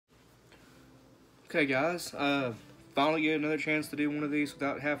Okay guys, finally get another chance to do one of these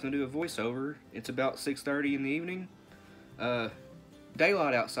without having to do a voiceover. It's about 6:30 in the evening.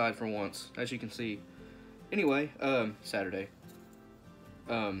 Daylight outside for once, as you can see. Anyway, Saturday.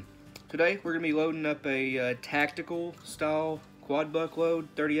 Today we're going to be loading up a tactical style quad buck load,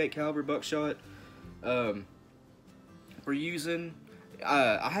 38 caliber buckshot. We're using,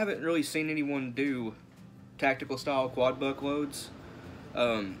 I haven't really seen anyone do tactical style quad buck loads.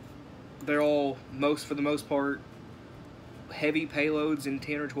 They're all, for the most part, heavy payloads in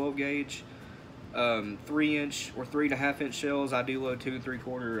 10 or 12 gauge, 3-inch or 3.5-inch shells. I do load 2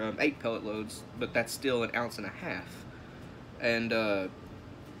 3/4, 8 pellet loads, but that's still 1.5 ounces. And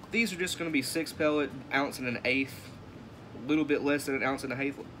these are just going to be 6 pellet, 1 1/8 ounce, a little bit less than 1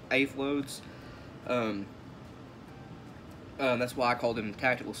 1/8 ounce loads. That's why I call them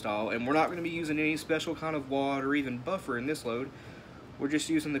tactical style. And we're not going to be using any special kind of wad or even buffer in this load. We're just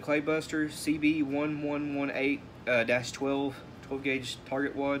using the Claybuster CB1118-12 gauge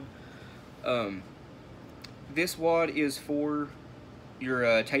target wad. This wad is for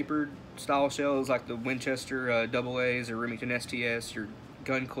your tapered style shells like the Winchester AA's or Remington STS, your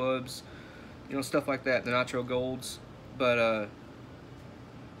gun clubs, you know, stuff like that, the Nitro Golds. But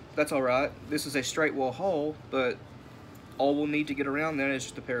that's alright. This is a straight wall haul, but all we'll need to get around that is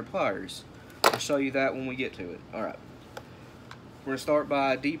just a pair of pliers. I'll show you that when we get to it. Alright. We're going to start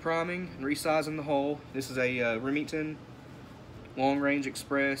by de-priming and resizing the hull. This is a Remington Long Range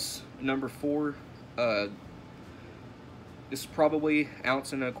Express number 4. This is probably 1.25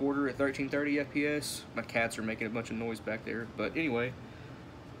 ounces at 1330 FPS. My cats are making a bunch of noise back there. But anyway,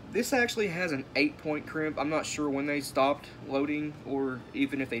 this actually has an 8-point crimp. I'm not sure when they stopped loading, or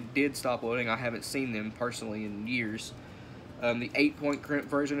even if they did stop loading. I haven't seen them personally in years. The 8-point crimp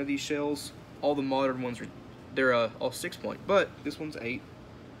version of these shells, all the modern ones they're all 6-point, but this one's 8.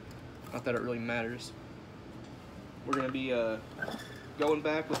 Not that it really matters. We're going to be going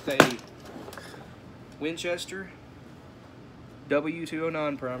back with a Winchester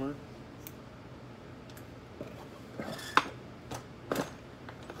W209 primer.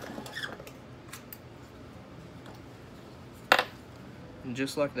 And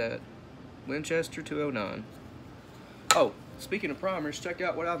just like that, Winchester 209. Oh, speaking of primers, check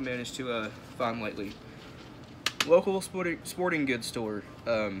out what I've managed to find lately. Local sporting goods store,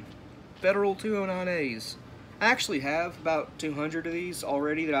 Federal 209As. I actually have about 200 of these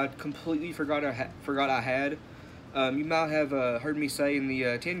already that I completely forgot I had. You might have heard me say in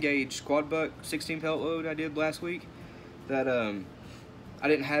the 10 gauge quad buck 16 pellet load I did last week that I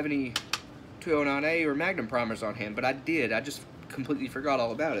didn't have any 209A or Magnum primers on hand, but I did. I just completely forgot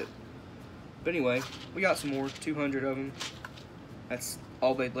all about it. But anyway, we got some more, 200 of them. That's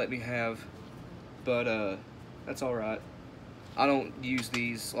all they'd let me have, but that's alright. I don't use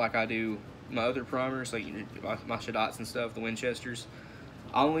these like I do my other primers, like my Shadots and stuff, the Winchesters.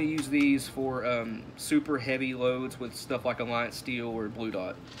 I only use these for super heavy loads with stuff like Alliance Steel or Blue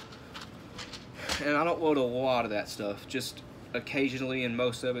Dot. And I don't load a lot of that stuff, just occasionally, and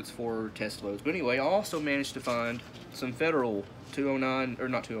most of it's for test loads. But anyway, I also managed to find some Federal 209, or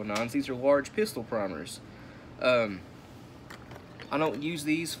not 209s, these are large pistol primers. I don't use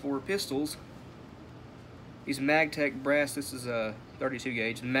these for pistols. These Magtech brass, this is a 32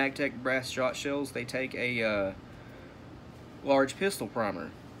 gauge, Magtech brass shot shells, they take a large pistol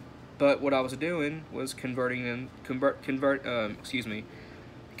primer. But what I was doing was converting them to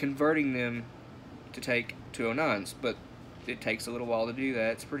take 209s, but it takes a little while to do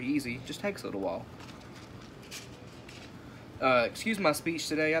that. It's pretty easy, it just takes a little while. Excuse my speech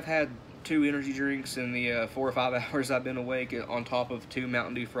today. I've had 2 energy drinks in the 4 or 5 hours I've been awake, on top of 2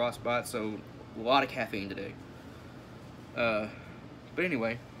 Mountain Dew Frostbites, so a lot of caffeine today. But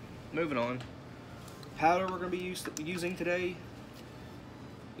anyway, moving on. Powder we're going to be using today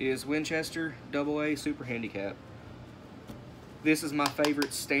is Winchester AA Super Handicap. This is my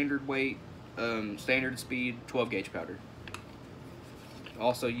favorite standard weight, standard speed 12 gauge powder.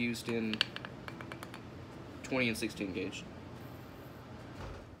 Also used in 20 and 16 gauge.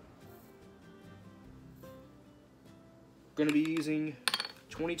 Going to be using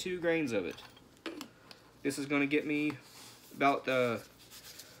 22 grains of it. This is going to get me about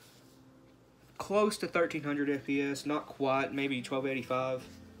close to 1300 FPS, not quite, maybe 1285.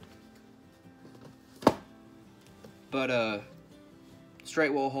 But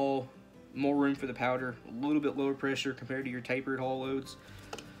straight wall hull, more room for the powder, a little bit lower pressure compared to your tapered hull loads.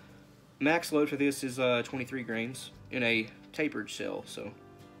 Max load for this is 23 grains in a tapered shell, so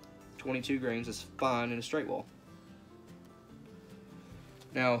 22 grains is fine in a straight wall.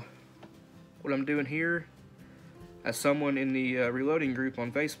 Now, what I'm doing here as someone in the reloading group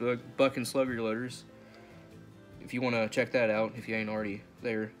on Facebook, Buck and Slug Reloaders, if you want to check that out, if you ain't already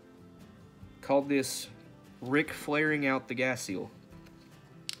there, called this Rick flaring out the gas seal.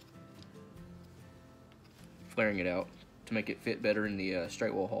 Flaring it out to make it fit better in the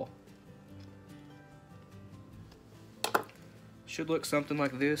straight wall haul. Should look something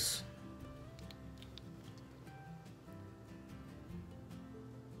like this.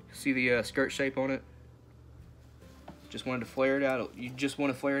 See the skirt shape on it? Just wanted to flare it out. You just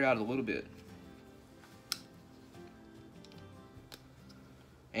want to flare it out a little bit.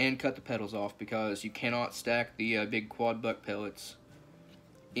 And cut the pedals off, because you cannot stack the big quad buck pellets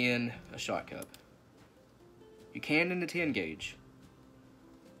in a shot cup. You can in the 10 gauge.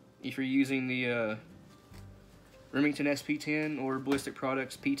 If you're using the Remington SP10 or Ballistic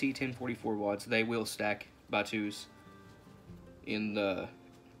Products PT 1044 watts, they will stack by 2s in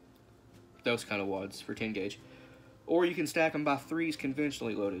those kind of wads for 10 gauge. Or you can stack them by 3s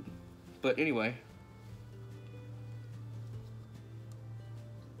conventionally loaded. But anyway,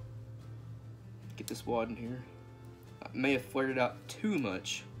 get this wad in here. I may have flared it out too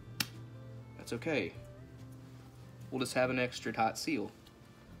much. That's okay. We'll just have an extra tight seal.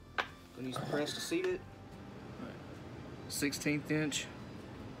 Gonna use the press to seat it. 16th inch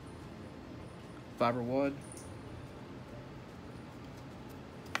fiber wad.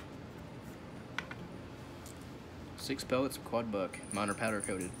 Six pellets of quad buck. Mine are powder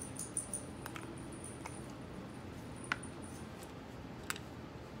coated.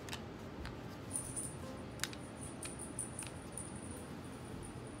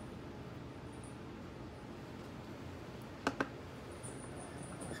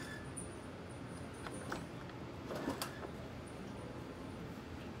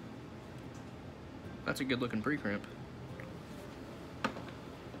 That's a good looking pre-crimp.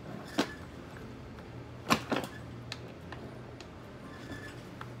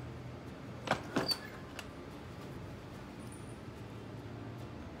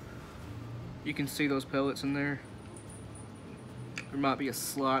 You can see those pellets in there. There might be a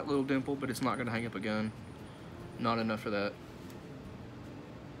slight little dimple, but it's not going to hang up a gun. Not enough for that.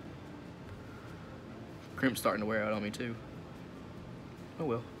 Crimp's starting to wear out on me too. Oh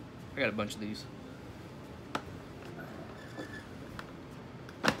well, I got a bunch of these.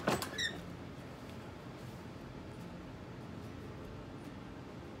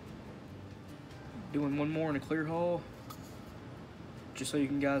 Doing one more in a clear haul, just so you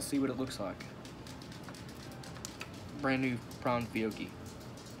can guys see what it looks like. Brand new prawn Fiocchi.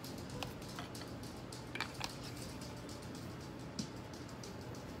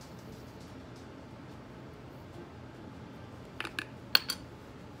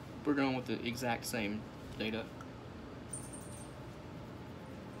 We're going with the exact same data.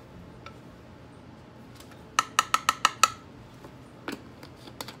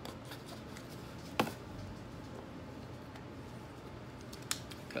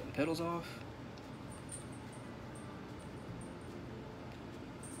 Cut the pedals off.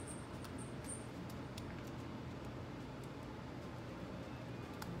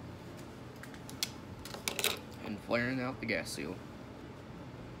 And flaring out the gas seal.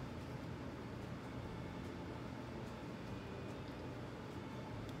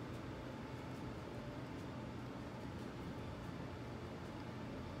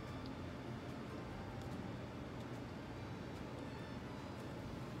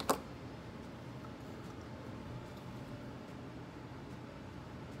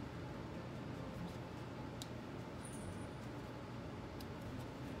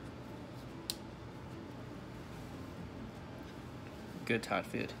 Good tight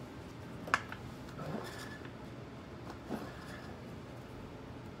fit.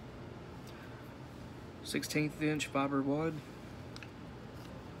 Sixteenth inch fiber wad.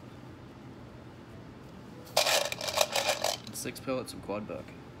 And 6 pellets of quad buck.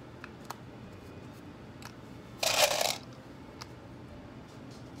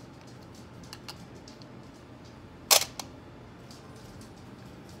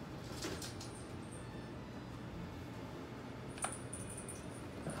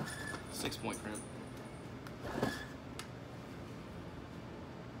 Six-point crimp.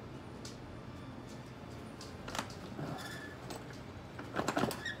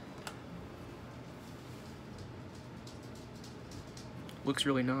 Looks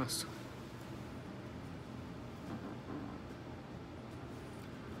really nice.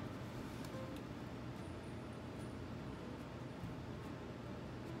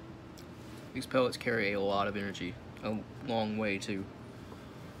 These pellets carry a lot of energy, a long way too.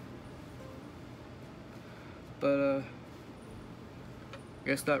 But I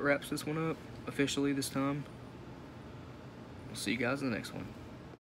guess that wraps this one up officially this time. see you guys in the next one.